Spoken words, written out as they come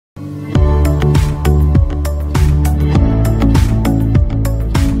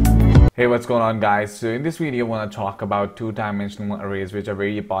Hey, what's going on, guys? So in this video, I want to talk about two-dimensional arrays, which are a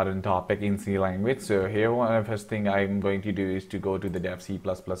very important topic in C language. So here, one of the first thing I'm going to do is to go to the dev C++.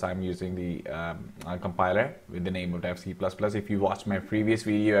 I'm using the compiler with the name of dev C++. If you watched my previous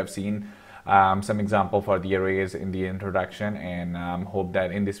video, I've seen some example for the arrays in the introduction, and hope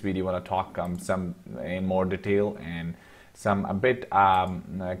that in this video, I want to talk some in more detail and some a bit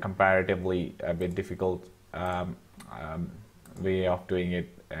comparatively a bit difficult way of doing it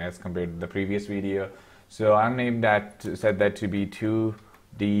as compared to the previous video. So I'm named that, set that to be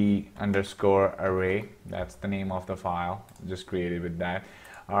 2d underscore array. That's the name of the file just created with that.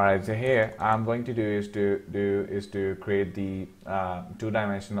 Alright, so here I'm going to do is to create the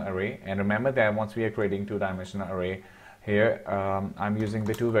two-dimensional array. And remember that once we are creating two-dimensional array, here I'm using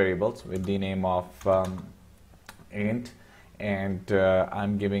the two variables with the name of int, and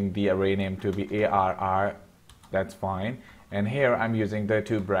I'm giving the array name to be ARR. That's fine. And here I'm using the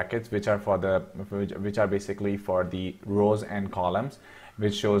two brackets, which are basically for the rows and columns,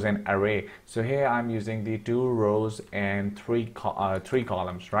 which shows an array. So here I'm using the 2 rows and 3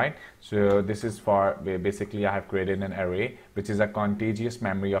 columns, right? So this is for basically I have created an array, which is a contiguous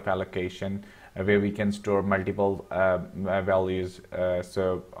memory of allocation, where we can store multiple values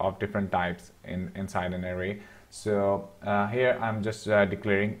so of different types inside an array. So here I'm just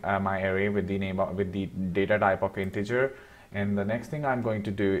declaring my array with the name with the data type of integer. And the next thing I'm going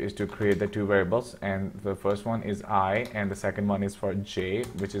to do is to create the two variables, and the first one is I and the second one is for j,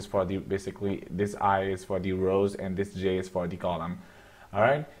 which is for the basically this I is for the rows and this j is for the column.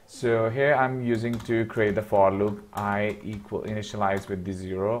 Alright, so here I'm using to create the for loop I equal initialize with the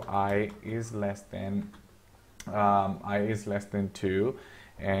 0, I is less than 2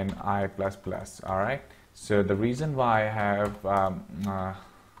 and I plus plus. Alright, so the reason why I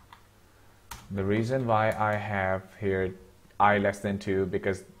have here I less than 2,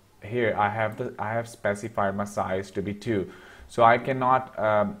 because here I have specified my size to be 2, so I cannot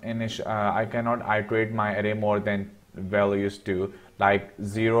iterate my array more than values 2, like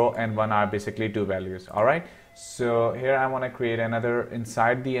 0 and 1 are basically 2 values. All right, so here I want to create another.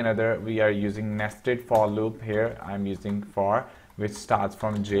 Inside the another, we are using nested for loop. Here I'm using for, which starts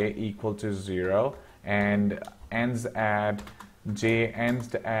from j equal to 0 and ends at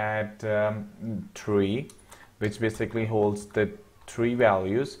 3, which basically holds the 3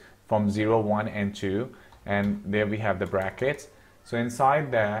 values from 0, 1 and 2, and there we have the brackets. So inside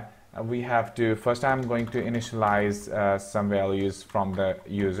there we have to, first I'm going to initialize some values from the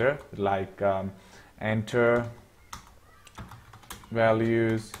user, like enter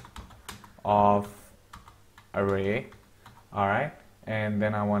values of array. Alright, and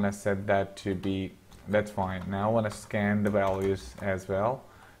then I want to set that to be, that's fine. Now I want to scan the values as well.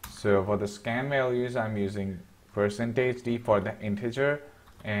 So for the scan values, I'm using %d for the integer,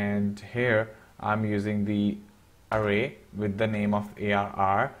 and here I'm using the array with the name of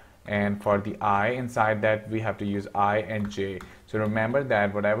ARR, and for the I inside that we have to use I and j. So remember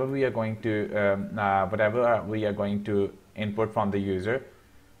that whatever we are going to input from the user,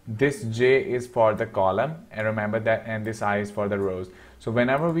 this j is for the column, and remember that, and this I is for the rows. So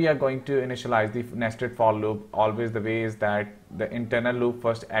whenever we are going to initialize the nested for loop, always the way is that the internal loop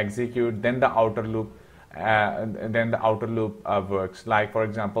first execute, then the outer loop works. Like for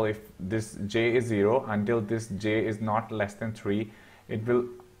example, if this j is 0 until this j is not less than 3, it will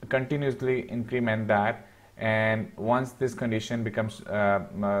continuously increment that, and once this condition becomes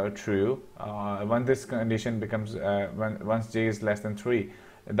true, once j is less than 3,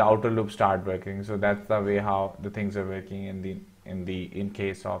 the outer loop start working. So that's the way how the things are working in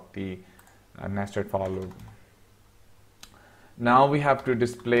case of the nested for loop. Now we have to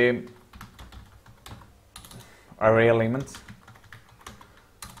display array elements.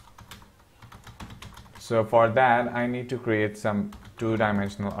 So for that I need to create some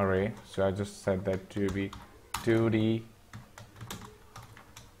two-dimensional array. So I just set that to be 2d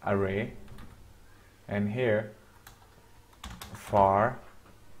array, and here for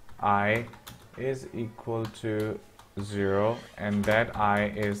I is equal to 0 and that I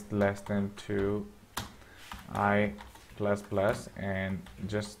is less than 2, I plus plus, and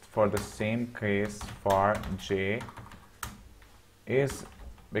just for the same case for j is,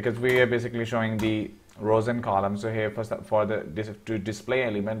 because we are basically showing the rows and columns. So here first for the to display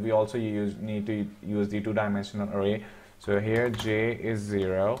element, we also need to use the two-dimensional array. So here j is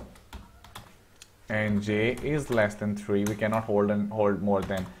 0 and j is less than 3. We cannot hold more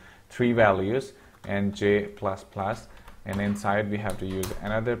than 3 values, and j plus plus, and inside we have to use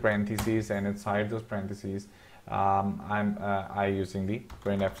another parentheses, and inside those parentheses I using the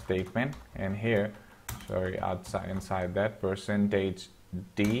printf statement, and here inside that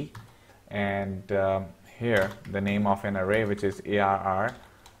 %d and here the name of an array, which is ARR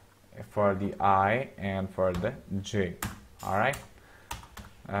for the I and for the J. Alright,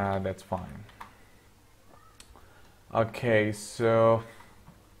 that's fine. Okay, so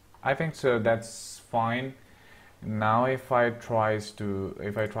I think so that's fine. Now if I try to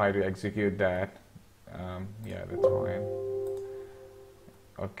execute that, yeah, that's fine.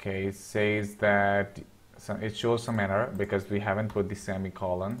 Okay, it says that it shows some error because we haven't put the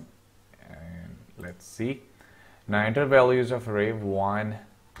semicolon. And let's see. Now enter values of array 1,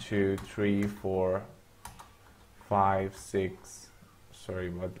 2, 3, 4, 5, 6. Sorry,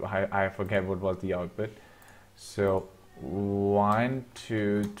 but I forget what was the output. So 1,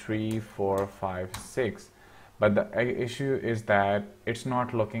 2, 3, 4, 5, 6. But the issue is that it's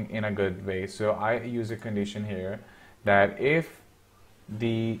not looking in a good way. So I use a condition here that if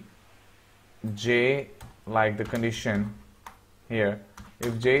the J, like the condition here,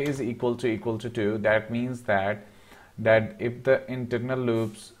 if J is equal to 2, that means that if the internal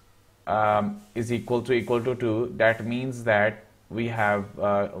loops is equal to 2, that means that we have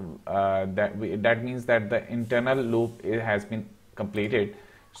that means that the internal loop has been completed.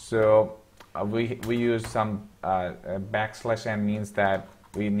 So we use some backslash n, means that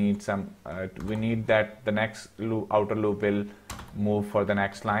we need some we need that the next outer loop will move for the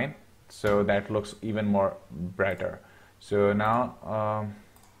next line, so that looks even more better. So now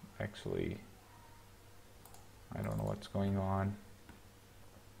actually I don't know what's going on.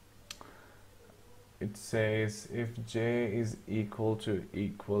 It says if J is equal to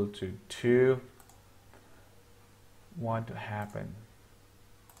 2, what happened?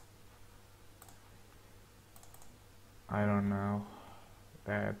 I don't know.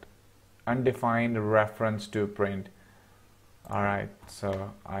 That undefined reference to print. Alright,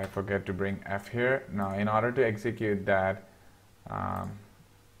 so I forget to bring F here. Now in order to execute that,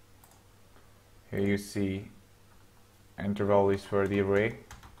 here you see enter values for the array.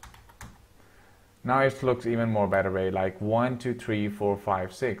 Now it looks even more better way, like 1, 2, 3, 4,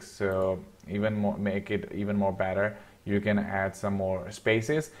 5, 6. So even more, make it even more better. You can add some more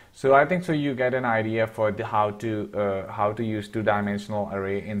spaces. So I think so you get an idea for the how to use two-dimensional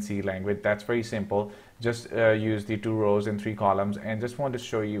array in C language. That's very simple. Just use the 2 rows and 3 columns. And just want to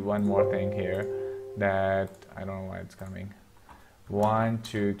show you one more thing here that I don't know why it's coming. 1,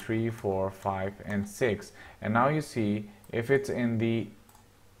 2, 3, 4, 5, and 6. And now you see if it's in the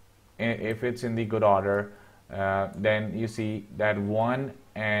good order, then you see that 1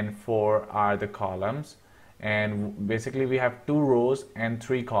 and 4 are the columns, and basically we have 2 rows and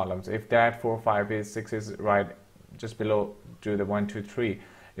 3 columns. If that 4, 5 is 6 is right just below to the 1, 2, 3,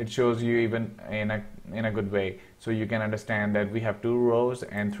 it shows you even in a good way, so you can understand that we have 2 rows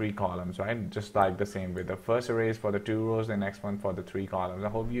and 3 columns, right? Just like the same way, the first array is for the 2 rows, the next one for the 3 columns. I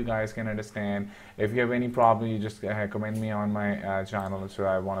hope you guys can understand. If you have any problem, you just comment me on my channel, so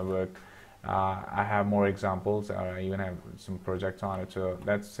I want to work. I have more examples, I even have some projects on it. So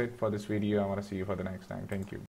that's it for this video. I want to see you for the next time. Thank you.